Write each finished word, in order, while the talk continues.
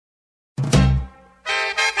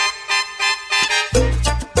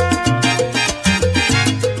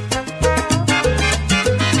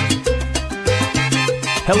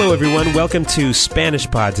Hello, everyone. Welcome to Spanish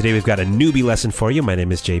Pod. Today we've got a newbie lesson for you. My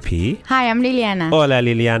name is JP. Hi, I'm Liliana. Hola,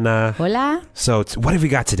 Liliana. Hola. So, what have we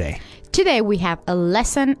got today? Today we have a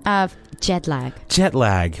lesson of jet lag. Jet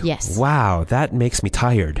lag. Yes. Wow, that makes me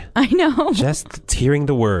tired. I know. Just hearing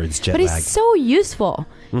the words, jet but lag. it's so useful.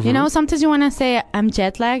 Mm-hmm. You know, sometimes you want to say, I'm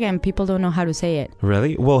jet lag, and people don't know how to say it.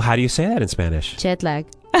 Really? Well, how do you say that in Spanish? Jet lag.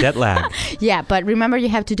 Jet lag. Yeah, but remember you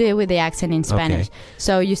have to do it with the accent in Spanish. Okay.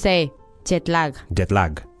 So you say jet lag. Jet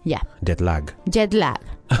lag. Yeah. Jet lag. Jet lag.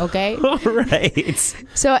 Okay? All right.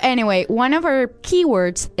 So anyway, one of our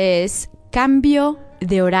keywords is cambio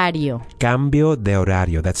de horario. Cambio de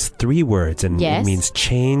horario. That's 3 words, and Yes. it means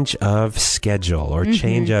change of schedule or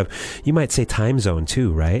change of, you might say time zone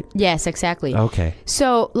too, right? Yes, exactly. Okay.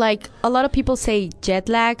 So, like, a lot of people say jet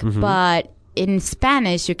lag, but in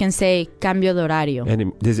Spanish, you can say cambio de horario. And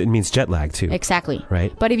it means jet lag too. Exactly.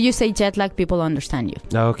 Right? But if you say jet lag, people understand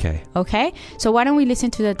you. Okay. Okay? So why don't we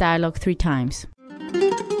listen to the dialogue 3 times?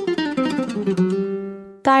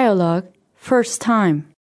 Dialogue, first time.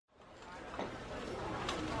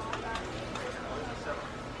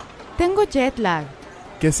 Tengo jet lag.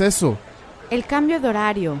 ¿Qué es eso? El cambio de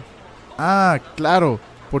horario. Ah, claro,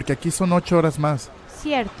 porque aquí son 8 horas más.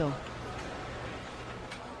 Cierto.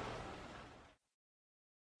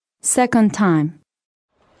 Second time.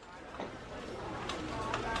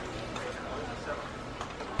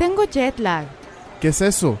 Tengo jet lag. ¿Qué es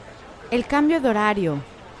eso? El cambio de horario.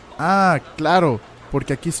 Ah, claro,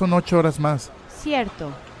 porque aquí son 8 horas más.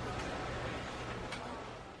 Cierto.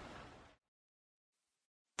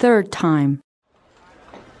 Third time.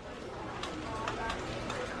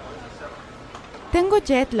 Tengo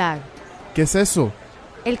jet lag. ¿Qué es eso?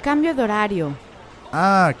 El cambio de horario.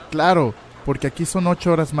 Ah, claro, porque aquí son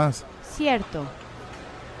 8 horas más. Cierto.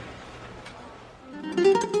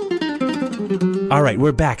 All right,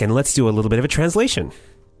 we're back, and let's do a little bit of a translation.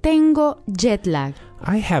 Tengo jet lag.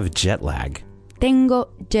 I have jet lag. Tengo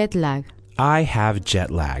jet lag. I have jet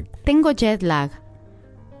lag. Tengo jet lag.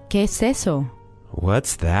 ¿Qué es eso?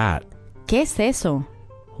 What's that? ¿Qué es eso?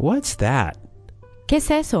 What's that? ¿Qué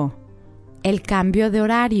es eso? El cambio de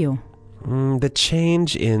horario. The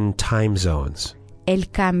change in time zones. El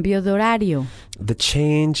cambio de horario. The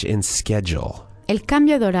change in schedule. El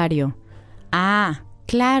cambio de horario. Ah,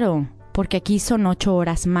 claro, porque aquí son 8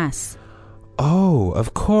 horas más. Oh,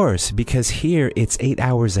 of course, because here it's 8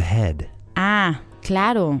 hours ahead. Ah,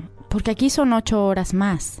 claro, porque aquí son 8 horas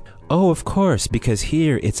más. Oh, of course, because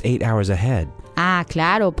here it's 8 hours ahead. Ah,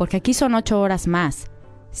 claro, porque aquí son 8 horas más.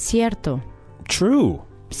 Cierto, True.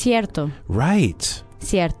 cierto, Right.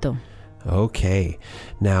 cierto. Okay.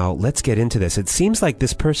 Now, let's get into this. It seems like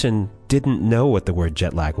this person didn't know what the word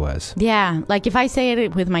jet lag was. Yeah, like if I say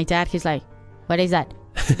it with my dad, he's like, what is that?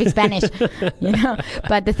 Speak Spanish, you know?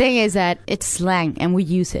 But the thing is that it's slang and we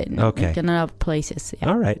use it Okay. in a lot of places. Yeah.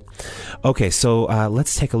 All right. Okay, so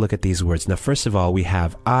let's take a look at these words. Now, first of all, we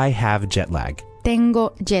have I have jet lag.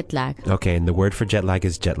 Tengo jet lag. Okay, and the word for jet lag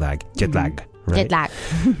is jet lag. Jet lag. Right? Jet lag.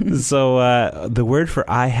 So the word for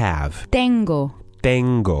I have, Tengo.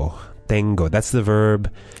 tengo. Tengo. That's the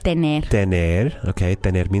verb Tener. tener. Okay,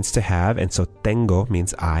 tener means to have, and so tengo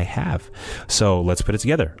means I have. So let's put it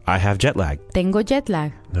together. I have jet lag. Tengo jet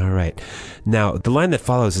lag. All right. Now, the line that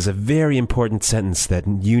follows is a very important sentence that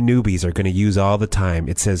you newbies are going to use all the time.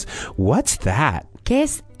 It says, what's that? ¿Qué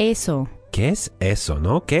es eso? ¿Qué es eso?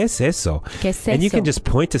 No? ¿Qué es eso? ¿Qué es And you eso? can just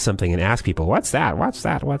point to something and ask people, what's that? What's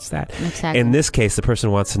that? What's that? Exactly. In this case, the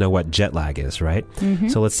person wants to know what jet lag is, right?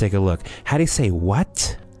 So let's take a look. How do you say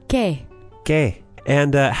what? ¿Qué? ¿Qué?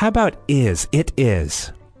 And how about is? It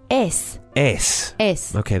is. Es. Es.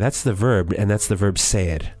 Es. Okay, that's the verb, and that's the verb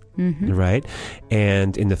ser. Right?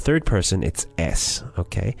 And in the third person, it's es.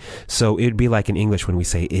 Okay? So it'd be like in English when we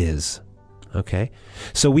say is. Okay?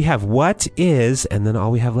 So we have what is, and then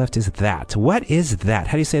all we have left is that. What is that?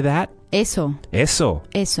 How do you say that? Eso. Eso.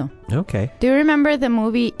 Eso. Okay. Do you remember the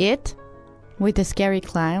movie It? With the scary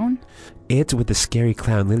clown? It with the scary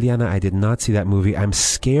clown. Liliana, I did not see that movie. I'm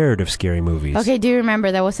scared of scary movies. Okay, do you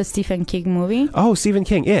remember that was a Stephen King movie? Oh, Stephen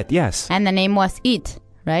King. It, yes. And the name was It,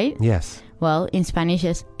 right? Yes. Well, in Spanish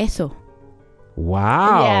it's Eso.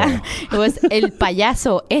 Wow. Yeah. It was El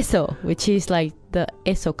Payaso Eso, which is like the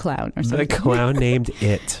Eso clown or The something. clown named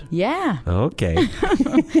It. Yeah. Okay.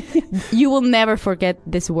 You will never forget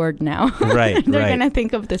this word now. Right, They're right. going to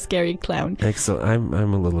think of the scary clown. Excellent.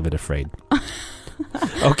 I'm a little bit afraid.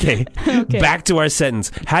 Okay. Back to our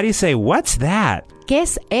sentence. How do you say, what's that? ¿Qué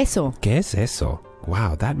es eso? ¿Qué es eso?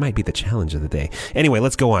 Wow, that might be the challenge of the day. Anyway,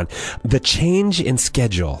 let's go on. The change in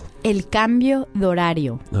schedule. El cambio de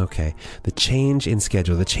horario. Okay, the change in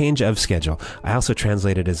schedule, the change of schedule. I also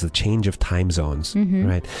translate it as the change of time zones,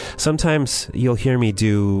 right? Sometimes you'll hear me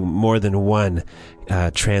do more than one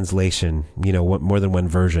translation, more than one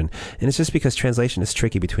version. And it's just because translation is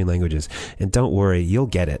tricky between languages. And don't worry, you'll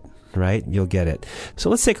get it, right? You'll get it.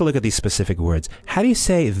 So let's take a look at these specific words. How do you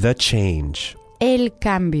say the change? El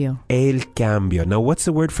cambio. El cambio. Now, what's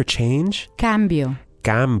the word for change? Cambio.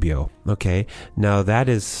 Cambio. Okay. Now, that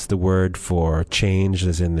is the word for change,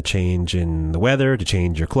 as in the change in the weather, to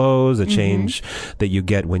change your clothes, the change that you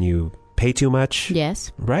get when you pay too much.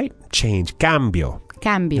 Yes. Right? Change. Cambio.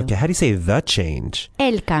 Cambio. Okay. How do you say the change?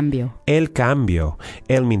 El cambio. El cambio.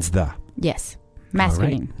 El means the. Yes.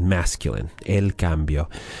 Masculine. All right. Masculine. El cambio.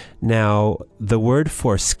 Now, the word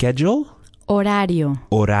for schedule? Horario.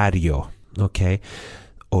 Horario. Okay.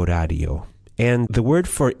 Horario. And the word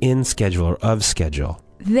for in schedule or of schedule?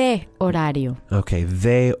 De horario. Okay.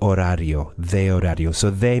 De horario. De horario.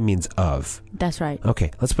 So de means of. That's right.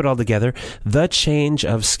 Okay. Let's put it all together. The change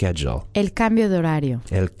of schedule. El cambio de horario.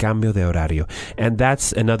 El cambio de horario. And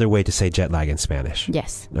that's another way to say jet lag in Spanish.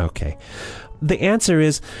 Yes. Okay. The answer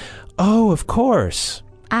is, oh, of course.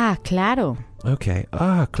 Ah, claro. Okay.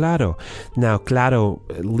 Ah, claro. Now, claro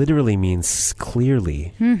literally means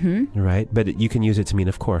clearly, right? But you can use it to mean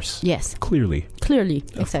of course. Yes. Clearly. Clearly.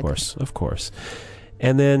 Of Exactly. course. Of course.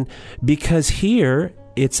 And then, because here,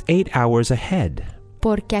 it's 8 hours ahead.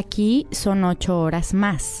 Porque aquí son 8 horas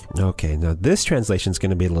más. Okay. Now, this translation is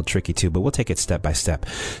going to be a little tricky too, but we'll take it step by step.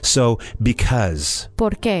 So, because.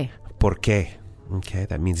 ¿Por qué? ¿Por qué? Okay.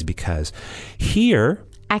 That means because. Here.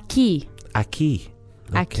 Aquí. Aquí.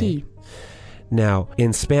 Okay. Aquí. Now,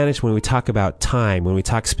 in Spanish, when we talk about time, when we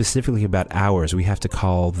talk specifically about hours, we have to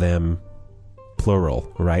call them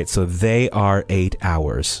plural, right? So they are 8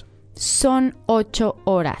 hours. Son 8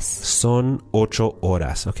 horas. Son 8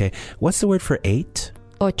 horas. Okay. What's the word for 8?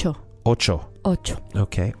 Ocho. Ocho. Ocho.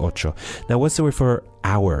 Okay. Ocho. Now, what's the word for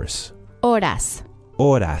hours? Horas.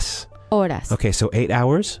 Horas. Horas. Okay. So 8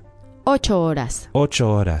 hours? 8 horas. 8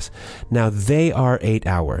 horas. Now, they are 8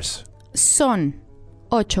 hours. Son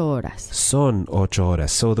 8 horas. Son 8 horas.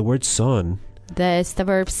 So the word son. That's the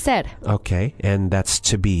verb ser. Okay, and that's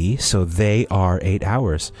to be, so they are 8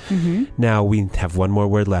 hours. Now we have one more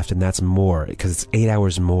word left, and that's more, because it's 8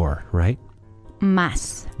 hours more, right?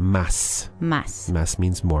 Más. Más. Más. Más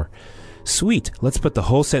means more. Sweet. Let's put the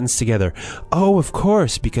whole sentence together. Oh, of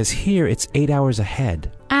course, because here it's 8 hours ahead.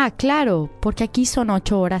 Ah, claro, porque aquí son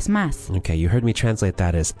 8 horas más. Okay, you heard me translate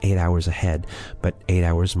that as 8 hours ahead, but 8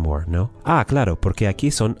 hours more, no? Ah, claro, porque aquí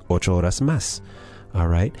son 8 horas más. All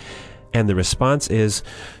right? And the response is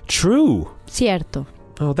true. Cierto.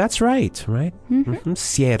 Oh, that's right, right?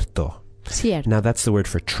 Cierto. Cierto. Now that's the word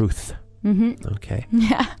for truth. Okay.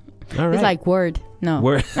 Yeah. All right. It's like word. No.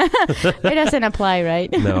 Word. It doesn't apply,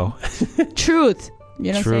 right? No. Truth.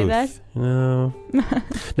 You don't Truth. say that? No.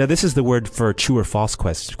 Now this is the word for true or false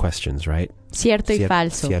questions, right? Cierto y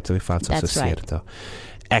falso. Cierto y falso. That's so right. cierto.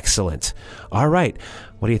 Excellent. All right.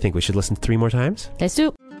 What do you think? We should listen 3 more times? Let's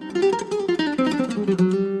do.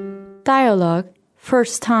 Dialogue.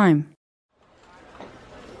 First time.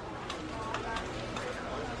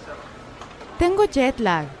 Tengo jet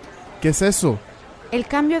lag. ¿Qué es eso? El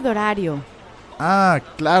cambio de horario. Ah,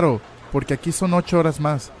 claro, porque aquí son 8 horas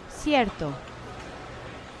más. Cierto.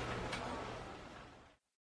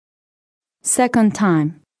 Second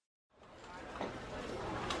time.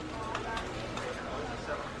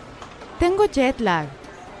 Tengo jet lag.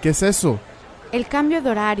 ¿Qué es eso? El cambio de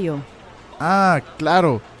horario. Ah,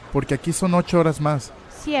 claro, porque aquí son 8 horas más.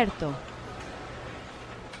 Cierto.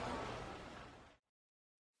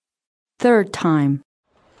 Third time.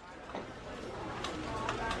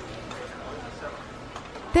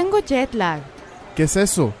 Tengo jet lag. ¿Qué es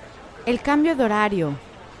eso? El cambio de horario.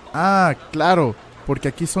 Ah, claro, porque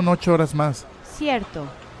aquí son 8 horas más. Cierto.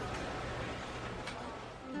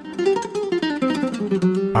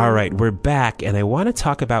 All right, we're back, and I want to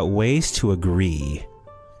talk about ways to agree.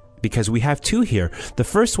 Because we have 2 here. The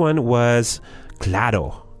first one was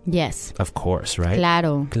claro. Yes. Of course, right?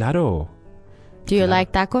 Claro. Claro. Do you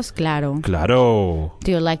like tacos? Claro. Claro.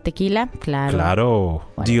 Do you like tequila? Claro. Claro.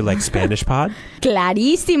 Do you like Spanish pod?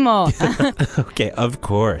 Clarísimo. Okay, of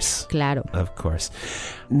course. Claro. Of course.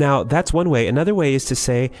 Now, that's one way. Another way is to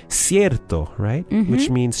say cierto, right? Which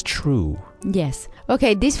means true. Yes.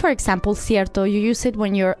 Okay, this, for example, cierto, you use it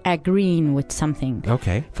when you're agreeing with something.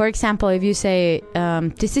 Okay. For example, if you say,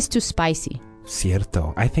 this is too spicy.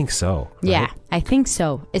 Cierto. I think so. Yeah, right? I think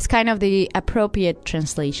so. It's kind of the appropriate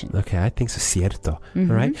translation. Okay, I think so. Cierto. All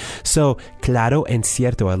right. So, claro and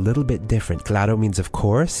cierto are a little bit different. Claro means of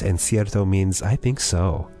course, and cierto means I think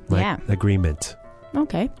so. Like Yeah. agreement.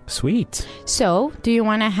 Okay. Sweet. So, do you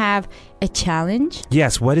want to have a challenge?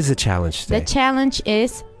 Yes, what is the challenge today? The challenge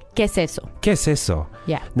is, ¿qué es eso? ¿Qué es eso?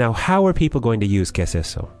 Yeah. Now, how are people going to use ¿qué es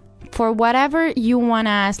eso? For whatever you want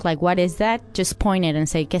to ask, like, what is that? Just point it and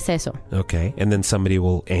say, ¿qué es eso? Okay, and then somebody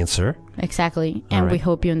will answer. Exactly. All And we right.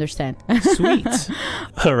 hope you understand. Sweet.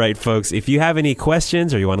 All right, folks. If you have any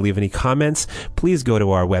questions or you want to leave any comments, please go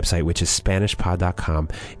to our website, which is SpanishPod.com,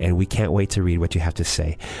 and we can't wait to read what you have to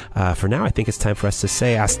say. For now, I think it's time for us to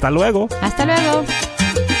say hasta luego. Hasta luego.